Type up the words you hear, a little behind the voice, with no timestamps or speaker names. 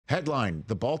Headline,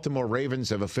 the Baltimore Ravens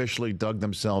have officially dug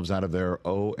themselves out of their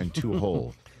 0-2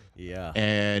 hole. Yeah.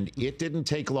 And it didn't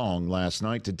take long last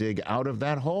night to dig out of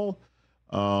that hole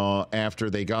after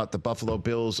they got the Buffalo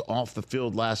Bills off the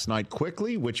field last night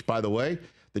quickly, which, by the way,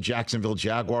 the Jacksonville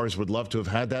Jaguars would love to have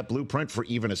had that blueprint for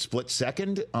even a split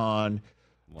second on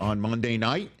Monday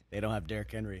night. They don't have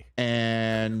Derrick Henry.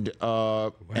 And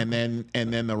then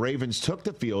the Ravens took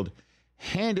the field,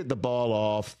 handed the ball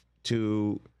off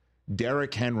to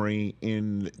Derrick Henry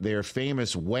in their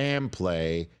famous wham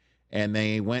play, and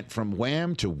they went from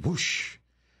wham to whoosh.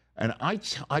 And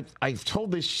I've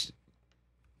told this,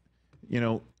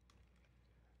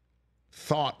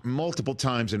 thought multiple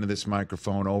times into this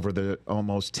microphone over the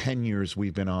almost 10 years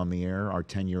we've been on the air. Our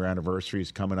 10-year anniversary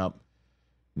is coming up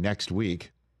next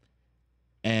week.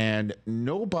 And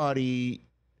nobody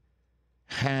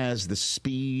has the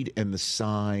speed and the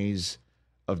size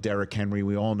of Derrick Henry.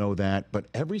 We all know that. But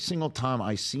every single time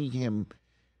I see him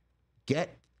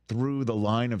get through the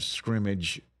line of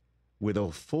scrimmage with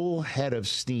a full head of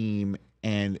steam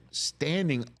and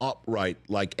standing upright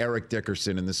like Eric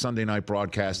Dickerson in the Sunday night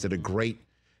broadcast did a great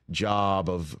job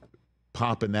of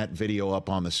popping that video up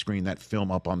on the screen, that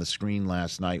film up on the screen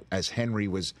last night as Henry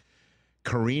was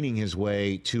careening his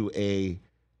way to a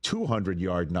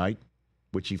 200-yard night,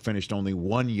 which he finished only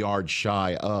 1 yard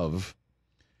shy of,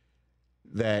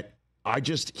 that I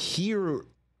just hear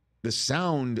the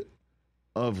sound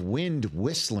of wind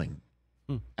whistling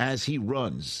as he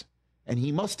runs. And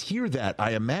he must hear that,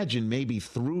 I imagine, maybe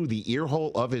through the ear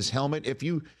hole of his helmet. If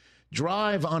you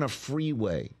drive on a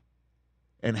freeway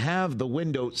and have the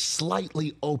window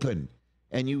slightly open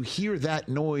and you hear that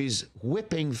noise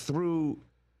whipping through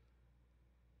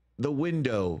the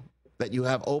window that you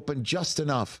have open just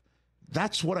enough,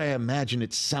 that's what I imagine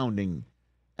it's sounding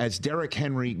as Derrick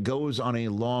Henry goes on a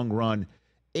long run,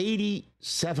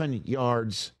 87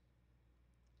 yards,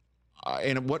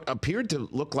 and what appeared to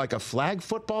look like a flag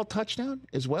football touchdown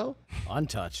as well.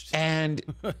 Untouched. And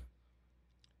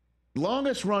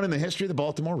longest run in the history of the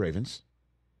Baltimore Ravens.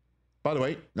 By the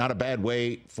way, not a bad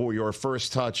way for your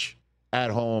first touch at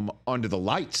home under the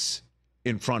lights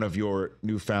in front of your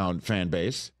newfound fan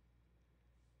base.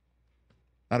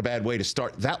 Not a bad way to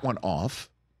start that one off.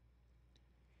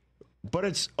 But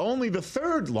it's only the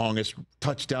third longest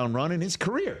touchdown run in his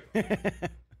career.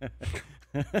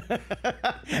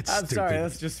 I'm sorry,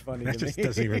 that's just funny. That just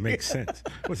doesn't even make sense.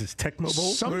 What's this, Tecmo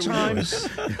Bowl? Sometimes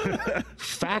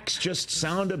facts just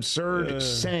sound absurd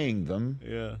saying them.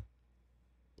 Yeah.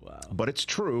 Wow. But it's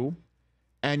true.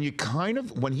 And you kind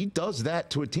of, when he does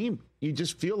that to a team, you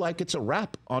just feel like it's a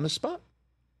wrap on the spot.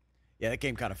 Yeah, that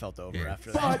game kind of felt over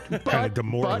after that. But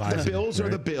the Bills are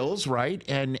the Bills, right?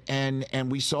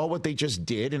 And we saw what they just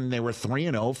did, and they were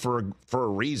 3-0 for a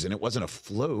reason. It wasn't a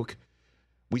fluke.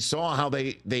 We saw how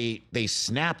they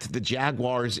snapped the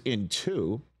Jaguars in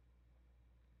two,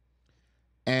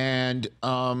 and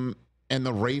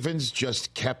the Ravens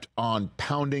just kept on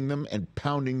pounding them and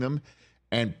pounding them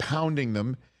and pounding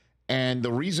them. And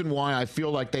the reason why I feel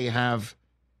like they have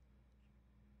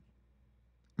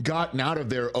gotten out of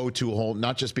their 0-2 hole,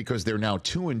 not just because they're now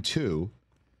 2-2,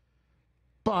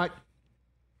 but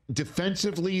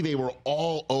defensively they were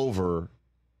all over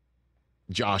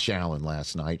Josh Allen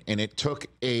last night, and it took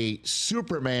a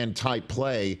Superman type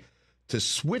play to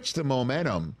switch the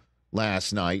momentum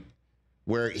last night,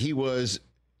 where he was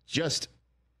just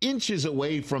inches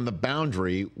away from the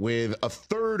boundary with a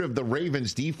third of the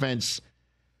Ravens defense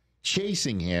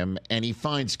chasing him, and he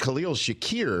finds Khalil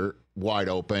Shakir wide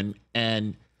open,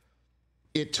 and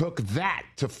it took that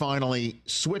to finally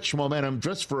switch momentum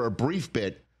just for a brief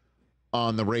bit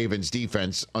on the Ravens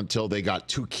defense until they got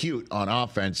too cute on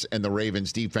offense, and the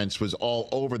Ravens defense was all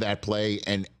over that play,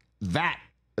 and that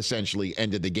essentially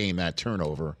ended the game, that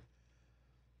turnover.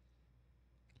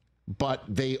 But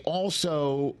they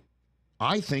also,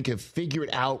 I think, have figured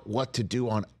out what to do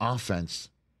on offense.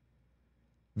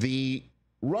 The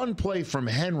run play from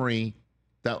Henry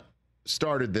that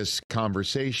started this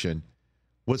conversation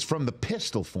was from the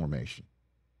pistol formation.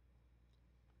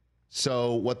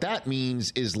 So what that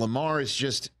means is Lamar is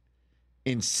just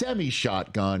in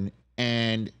semi-shotgun,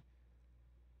 and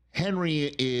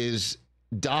Henry is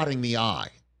dotting the I.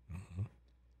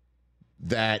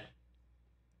 That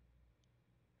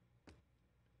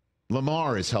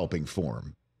Lamar is helping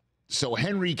form. So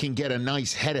Henry can get a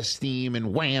nice head of steam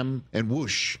and wham and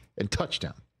whoosh and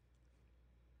touchdown.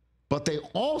 But they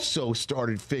also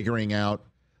started figuring out,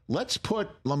 let's put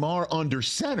Lamar under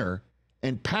center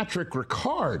and Patrick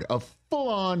Ricard, a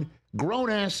full-on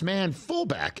grown-ass man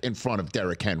fullback, in front of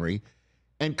Derrick Henry,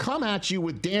 and come at you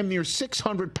with damn near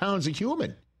 600 pounds of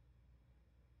human.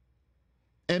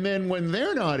 And then when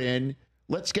they're not in,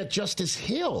 let's get Justice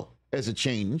Hill as a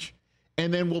change.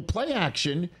 And then we'll play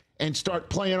action and start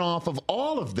playing off of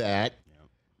all of that. Yep.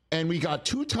 And we got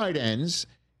 2 tight ends,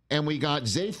 and we got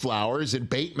Zay Flowers, and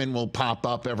Bateman will pop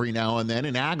up every now and then,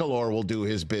 and Aguilar will do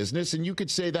his business. And you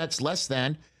could say that's less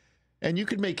than. And you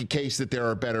could make a case that there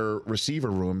are better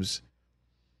receiver rooms.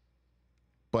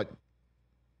 But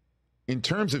in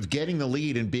terms of getting the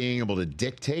lead and being able to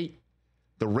dictate,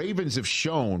 the Ravens have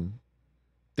shown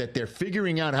that they're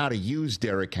figuring out how to use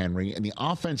Derrick Henry, and the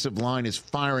offensive line is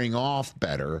firing off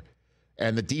better,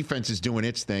 and the defense is doing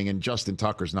its thing, and Justin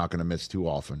Tucker's not going to miss too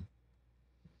often.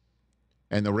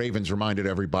 And the Ravens reminded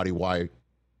everybody why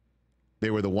they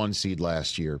were the 1 seed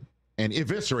last year and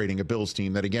eviscerating a Bills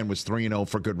team that, again, was 3-0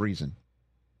 for good reason.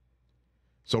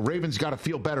 So Ravens got to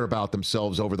feel better about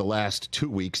themselves over the last 2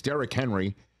 weeks. Derrick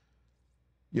Henry,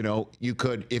 you know, you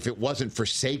could, if it wasn't for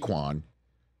Saquon,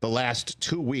 the last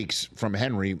 2 weeks from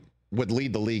Henry would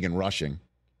lead the league in rushing,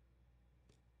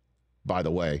 by the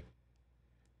way.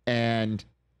 And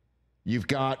you've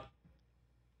got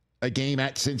a game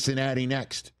at Cincinnati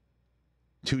next.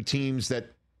 2 teams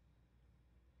that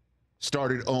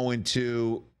started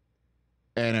 0-2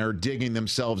 and are digging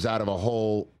themselves out of a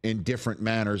hole in different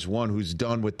manners. One who's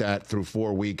done with that through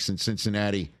 4 weeks, and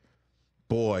Cincinnati,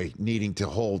 boy, needing to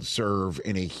hold serve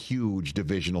in a huge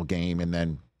divisional game. And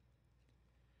then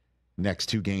next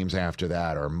 2 games after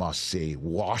that are must-see.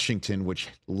 Washington, which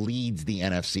leads the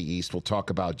NFC East. We'll talk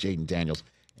about Jaden Daniels.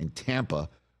 And Tampa,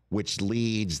 which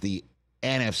leads the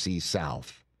NFC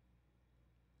South.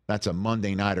 That's a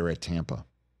Monday nighter at Tampa.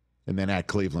 And then at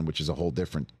Cleveland, which is a whole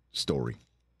different story.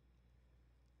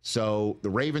 So the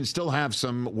Ravens still have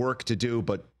some work to do,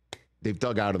 but they've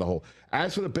dug out of the hole.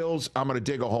 As for the Bills, I'm going to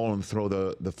dig a hole and throw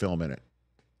the film in it.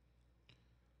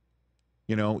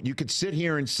 You know, you could sit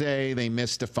here and say they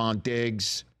missed Stephon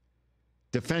Diggs.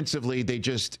 Defensively,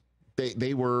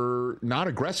 they were not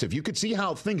aggressive. You could see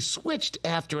how things switched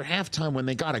after halftime when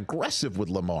they got aggressive with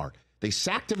Lamar. They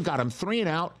sacked him, got him 3 and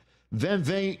out. Then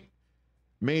they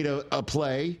made a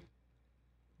play,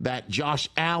 that Josh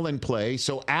Allen play.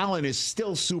 So Allen is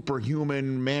still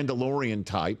superhuman, Mandalorian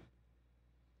type.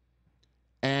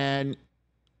 And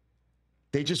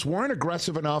they just weren't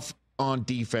aggressive enough on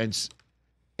defense.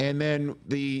 And then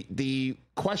the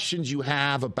questions you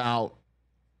have about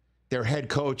their head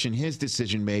coach and his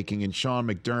decision-making, and Sean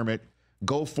McDermott,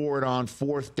 go for it on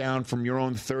 4th down from your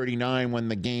own 39 when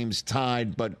the game's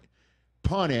tied, but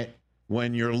punt it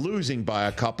when you're losing by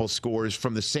a couple scores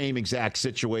from the same exact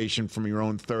situation from your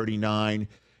own 39,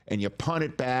 and you punt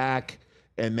it back,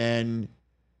 and then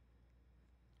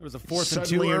it was a 4th and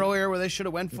 2 earlier where they should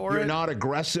have went for it. You're not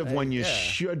aggressive when you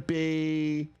should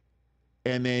be,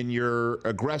 and then you're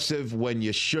aggressive when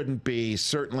you shouldn't be,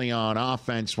 certainly on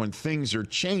offense when things are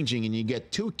changing and you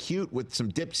get too cute with some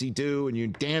dipsy-do and you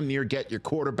damn near get your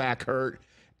quarterback hurt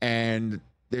and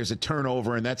there's a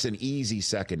turnover, and that's an easy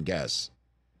second guess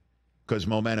because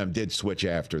momentum did switch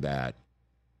after that.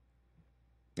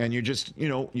 And you're just,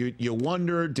 you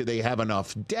wonder, do they have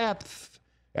enough depth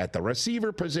at the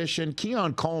receiver position?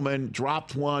 Keon Coleman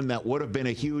dropped one that would have been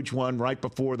a huge one right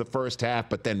before the first half,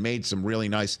 but then made some really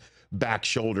nice back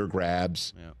shoulder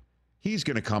grabs. Yeah. He's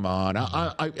going to come on.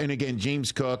 And again,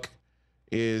 James Cook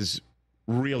is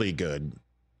really good.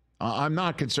 I'm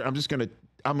not concerned.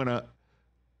 I'm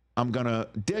going to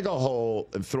dig a hole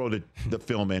and throw the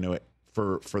film into it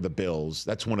for the Bills.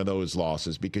 That's one of those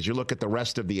losses because you look at the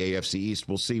rest of the AFC East.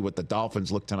 We'll see what the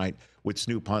Dolphins look tonight with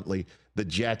Snoop Huntley. The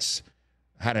Jets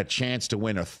had a chance to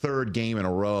win a 3rd game in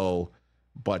a row,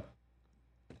 but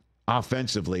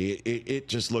offensively, it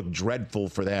just looked dreadful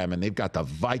for them. And they've got the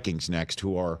Vikings next,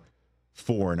 who are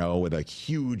 4-0 with a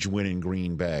huge win in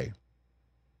Green Bay.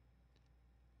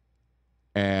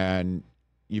 And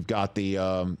you've got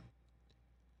the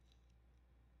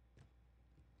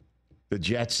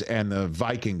Jets and the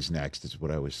Vikings next, is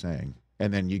what I was saying.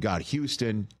 And then you got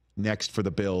Houston next for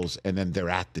the Bills, and then they're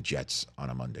at the Jets on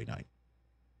a Monday night.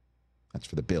 That's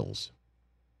for the Bills.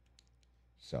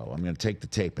 So I'm going to take the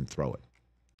tape and throw it.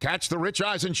 Catch the Rich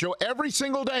Eisen Show every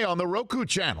single day on the Roku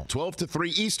channel, 12 to 3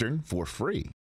 Eastern, for free.